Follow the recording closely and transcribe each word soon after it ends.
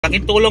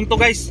Laking tulong to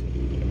guys.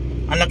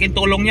 Ang laking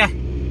tulong niya.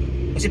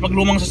 Kasi pag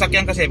lumang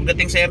sasakyan kasi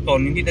pagdating sa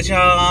aircon, hindi na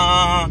siya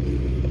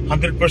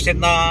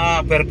 100% na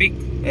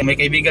perfect. May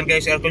kaibigan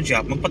kayo sa aircon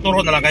shop,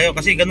 magpaturo na lang kayo.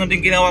 Kasi ganun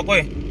din ginawa ko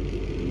eh.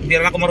 Hindi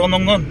rin ako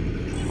marunong nun.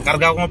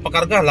 Karga ako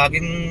magpakarga,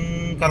 laging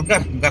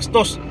karga,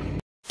 gastos.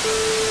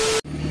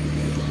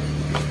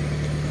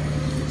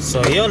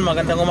 So yun,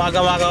 magandang umaga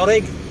mga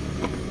kaorig.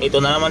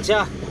 Ito na naman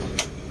siya.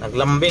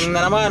 Naglambing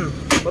na naman.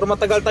 Pero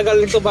matagal-tagal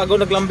nito bago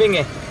naglambing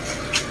eh.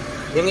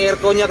 Yung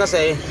aircon niya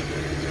kasi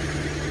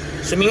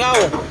sumingaw,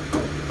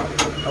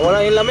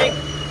 nawala yung lamig.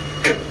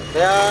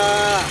 Kaya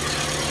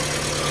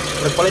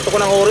nagpalit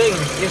ako ng o-ring.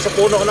 Yung sa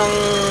puno ng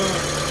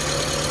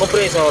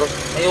compressor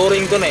may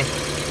o-ring dun eh.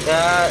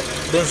 Kaya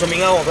dun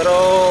sumingaw. Pero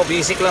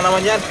basic lang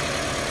naman yan,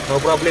 no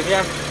problem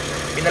yan.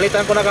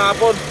 Pinalitan ko na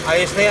kahapon,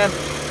 ayos na yan.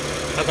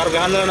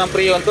 Nakargahan na lang ng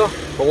preyon to.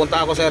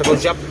 Pupunta ako sa aircon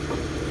shop.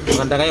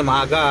 Maganda ngayon,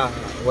 maaga,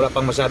 wala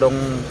pang masyadong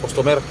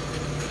customer.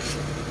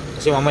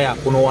 Kasi mamaya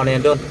punuan na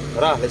yan doon.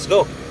 Tara, let's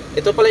go.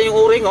 Ito pala yung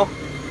o-ring oh,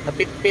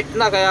 napit-pit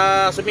na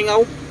kaya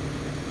sumingaw.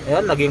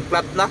 Ayan, naging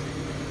flat na.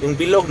 Yung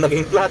bilog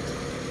naging flat.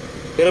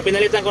 Pero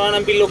pinalitan ko na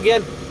ng bilog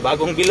yan,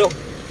 bagong bilog.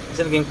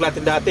 Kasi naging flat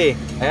dati.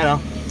 Ayan oh.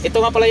 Ito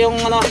nga pala yung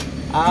ano,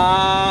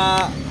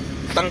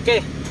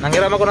 tangke.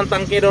 Nanghiram ako ng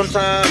tangke doon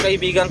sa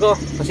kaibigan ko.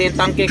 Kasi yung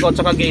tangke ko at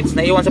saka gates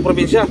naiwan sa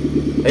probinsya.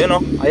 Ayun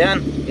oh,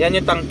 ayan. Yan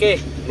yung tangke.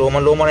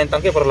 Luman-luman na yung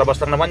tangke, pero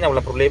labas lang naman niya,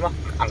 walang problema.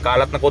 Ang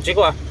kalat na kotse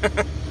ko ah.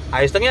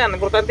 Ayos lang yan,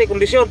 importante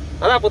kondisyon.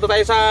 Tara, punta tayo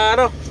sa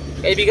ano,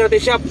 kaibigan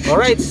natin shop.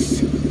 Alright.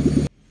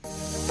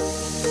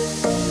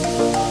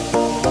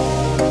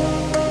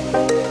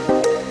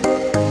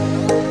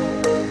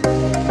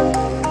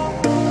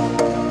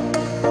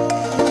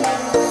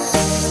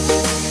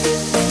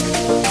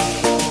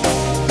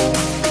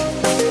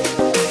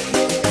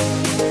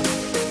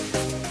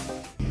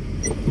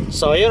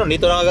 So ayun,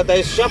 dito na agad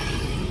tayo sa shop.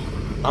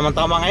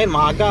 Tama-tama ngayon,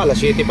 maaga, alas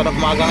 7 pa ng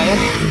umaga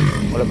ngayon.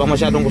 Wala pang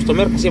masyadong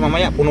customer kasi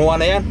mamaya punuan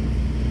na yan.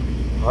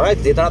 Alright,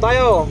 dito na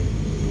tayo.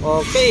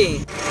 Okay.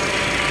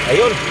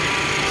 Ayun,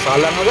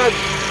 salang agad.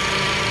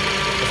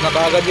 Tapos na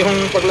kaagad yung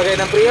paglagay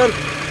ng preyon.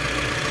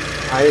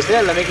 Ayos na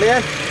yan, lamig na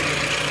yan.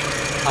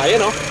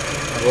 Ayun oh,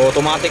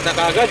 nag-automatic na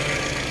kaagad.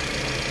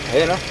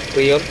 Ayun oh,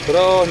 preyon.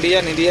 Pero hindi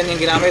yan yung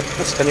ginamit.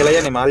 Sa kanila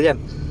yan, mahal yan.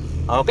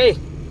 Okay,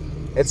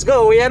 let's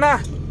go, uwi na.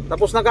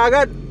 Tapos na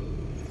kaagad.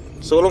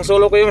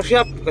 Sulong-sulo ko yung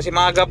shop kasi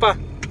maaga pa.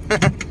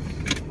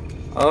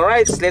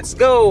 Alright, let's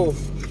go.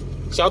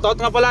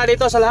 Shoutout nga pala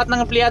dito sa lahat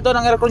ng empleyado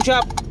ng aircon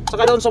shop,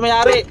 saka doon sa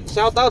may-ari.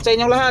 Shoutout sa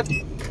inyong lahat.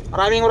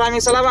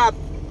 Maraming salamat.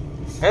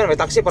 Ayun, may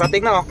taxi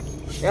parating na oh.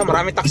 Ayun,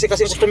 maraming taxi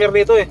kasi customer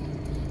dito eh.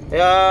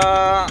 Kaya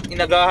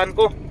inagahan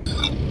ko.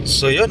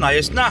 So yun,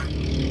 ayos na.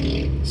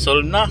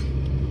 Sold na.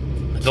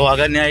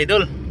 Nagawagan ni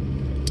Idol.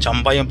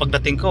 Tsamba yung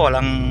pagdating ko.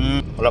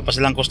 Wala pa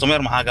silang customer,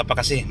 maaga pa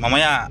kasi.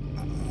 Mamaya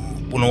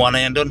punuan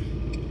na yan doon.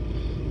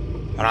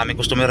 Maraming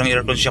customer ng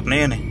aircon shop na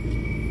yun eh.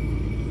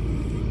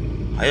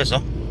 Ayos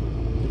oh.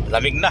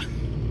 Lamig na.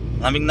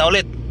 Lamig na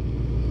ulit.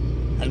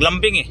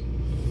 Naglambing eh.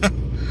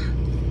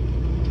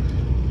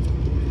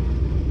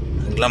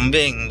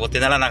 Naglambing. Buti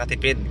na lang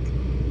nakatipid.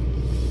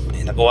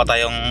 Ay, nagawa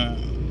tayong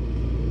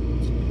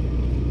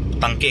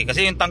tangke.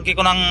 Kasi yung tangke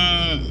ko ng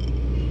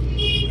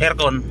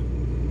aircon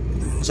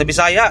sa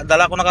Bisaya,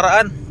 dala ko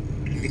nakaraan.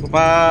 Hindi ko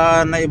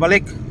pa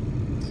naibalik.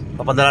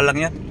 Papadala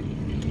lang yan.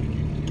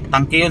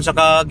 Tangke yun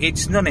saka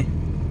gauge nun eh.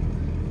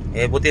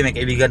 Buti may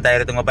kaibigan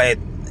tayo rito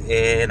mabait.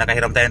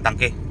 Nakahiram tayo ng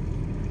tangke.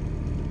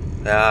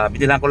 Kaya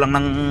binilang ko lang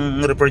ng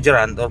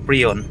refrigerant o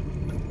preyon.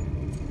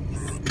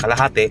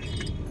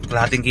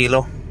 Kalahating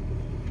kilo.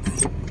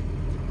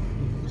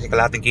 Kasi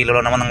kalahating kilo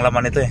lang naman ang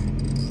laman nito eh.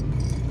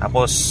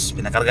 Tapos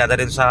pinakarga na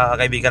rin sa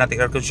kaibigan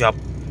natin aircon shop.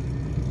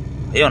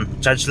 Ayun,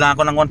 charge lang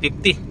ako ng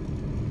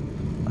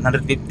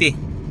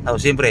 150.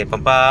 Tapos siyempre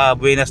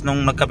pampabuenas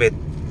nung nagkabit,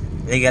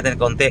 binigyan natin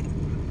konti.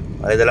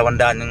 Wala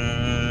 200 yung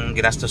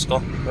ginastos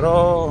ko. Pero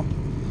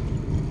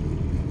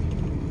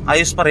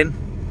ayos pa rin.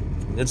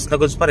 Goods na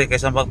goods pa rin.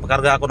 Kaysa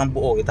pagkarga ako ng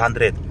buo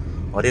 800.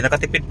 O di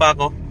nakatipid pa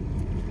ako.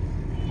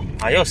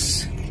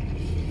 Ayos.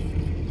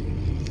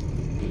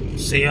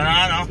 So yun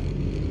na ano,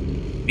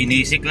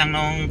 binisik lang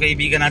nung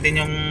kaibigan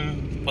natin yung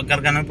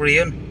pagkarga ng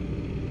preyon.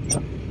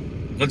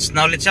 Goods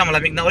na ulit siya.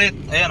 Malamig na ulit.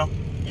 Ayan o.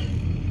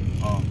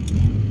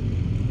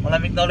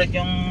 Malamig na ulit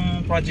yung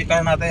project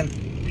car natin.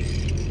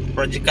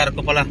 Project car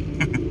ko pala.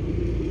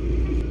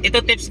 Ito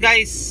tips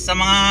guys sa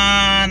mga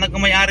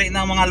nagmamayari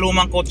ng mga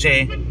lumang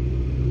kotse.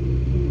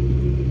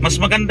 Mas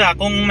maganda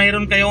kung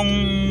mayroon kayong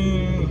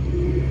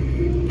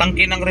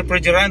tangke ng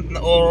refrigerant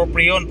o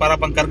preyon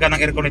para pangkarga ng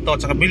aircon nito.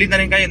 At saka bili na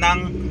rin kayo ng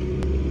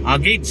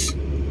gauge.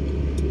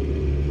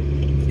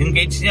 Yung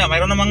gauge niya,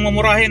 mayroon namang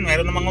mamurahin,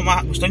 mayroon namang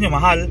gusto nyo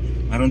mahal,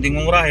 mayroon ding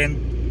mamurahin.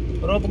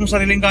 Pero kung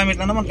sariling gamit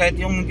lang naman, kahit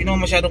yung hindi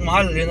naman masyadong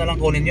mahal, yun na lang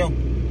kunin nyo.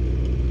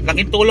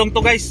 Laking tulong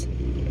to guys.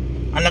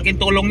 Ang laking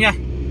tulong niya.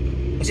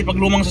 Kasi pag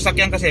lumang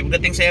sasakyan kasi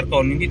pagdating sa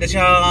aircon, hindi na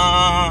siya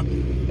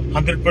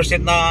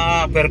 100% na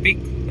perfect.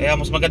 Kaya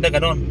mas maganda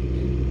ganun.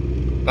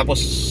 Tapos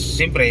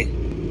siyempre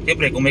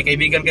Siyempre, kung may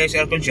kaibigan kayo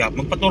sa aircon shop,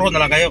 magpaturo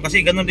na lang kayo.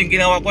 Kasi ganun din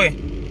ginawa ko eh.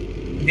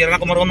 Hindi rin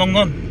ako marunong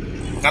nun.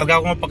 Karga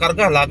ako ng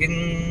pakarga, laging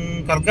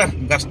karga,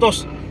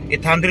 gastos.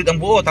 800 ang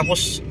buo,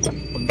 tapos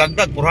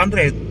pagdagdag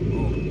 400.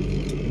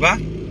 Diba?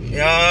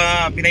 Kaya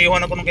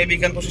pinayuhan ako ng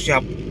kaibigan ko sa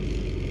shop,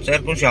 sa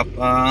aircon shop.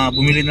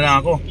 Bumili na lang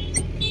ako.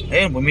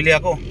 Ayun, bumili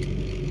ako.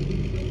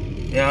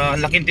 Kaya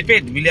ang laking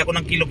tipid. Bili ako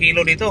ng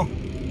kilo-kilo dito.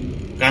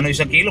 Kano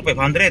isang kilo?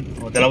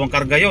 500. O, dalawang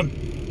karga yon.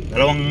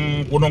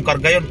 Dalawang punong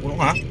karga yon. Puno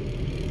ha?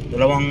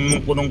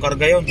 Dalawang punong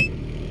karga yon.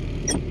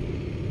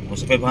 O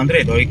sa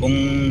 500. O kung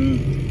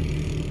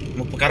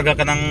magpakarga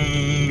ka ng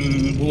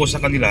buo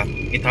sa kanila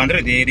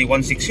 800, di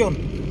 1.6 yun.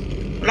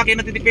 Malaki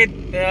na titipid.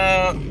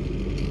 Kaya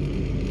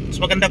mas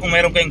maganda kung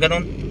mayroon kayong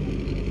ganun.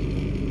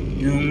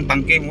 Yung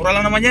tangke, mura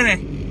lang naman yan eh.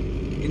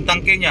 Yung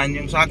tangke niyan,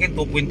 yung sa akin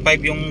 2.5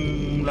 yung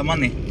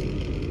laman eh.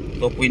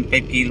 2.5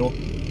 kilo.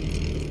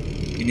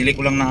 Binili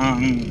ko lang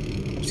ng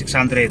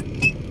 600.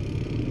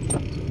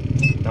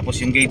 Tapos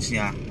yung gauge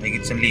niya, may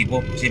gauge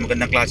 1,000. Kasi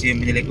magandang klase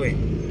yung binili ko eh.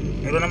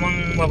 Meron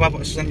namang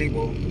mababa sa 1,000.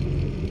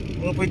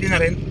 Pero pwede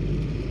na rin.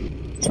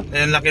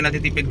 Ayan, laki na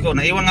titipid ko.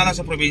 Naiwan nga lang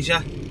sa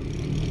probinsya.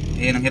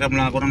 Ayan, ang hirap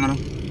lang ako ng ano.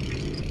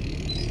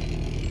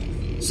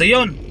 So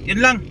yun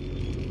lang.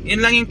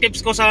 Yun lang yung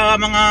tips ko sa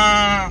mga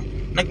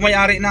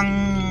nagmay-ari ng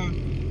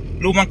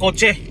lumang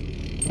kotse.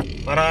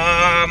 Para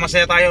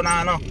masaya tayo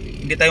na ano,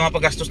 hindi tayo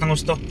mapagastos ng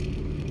gusto.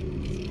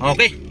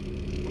 Okay.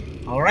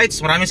 Alright,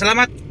 maraming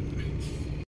salamat.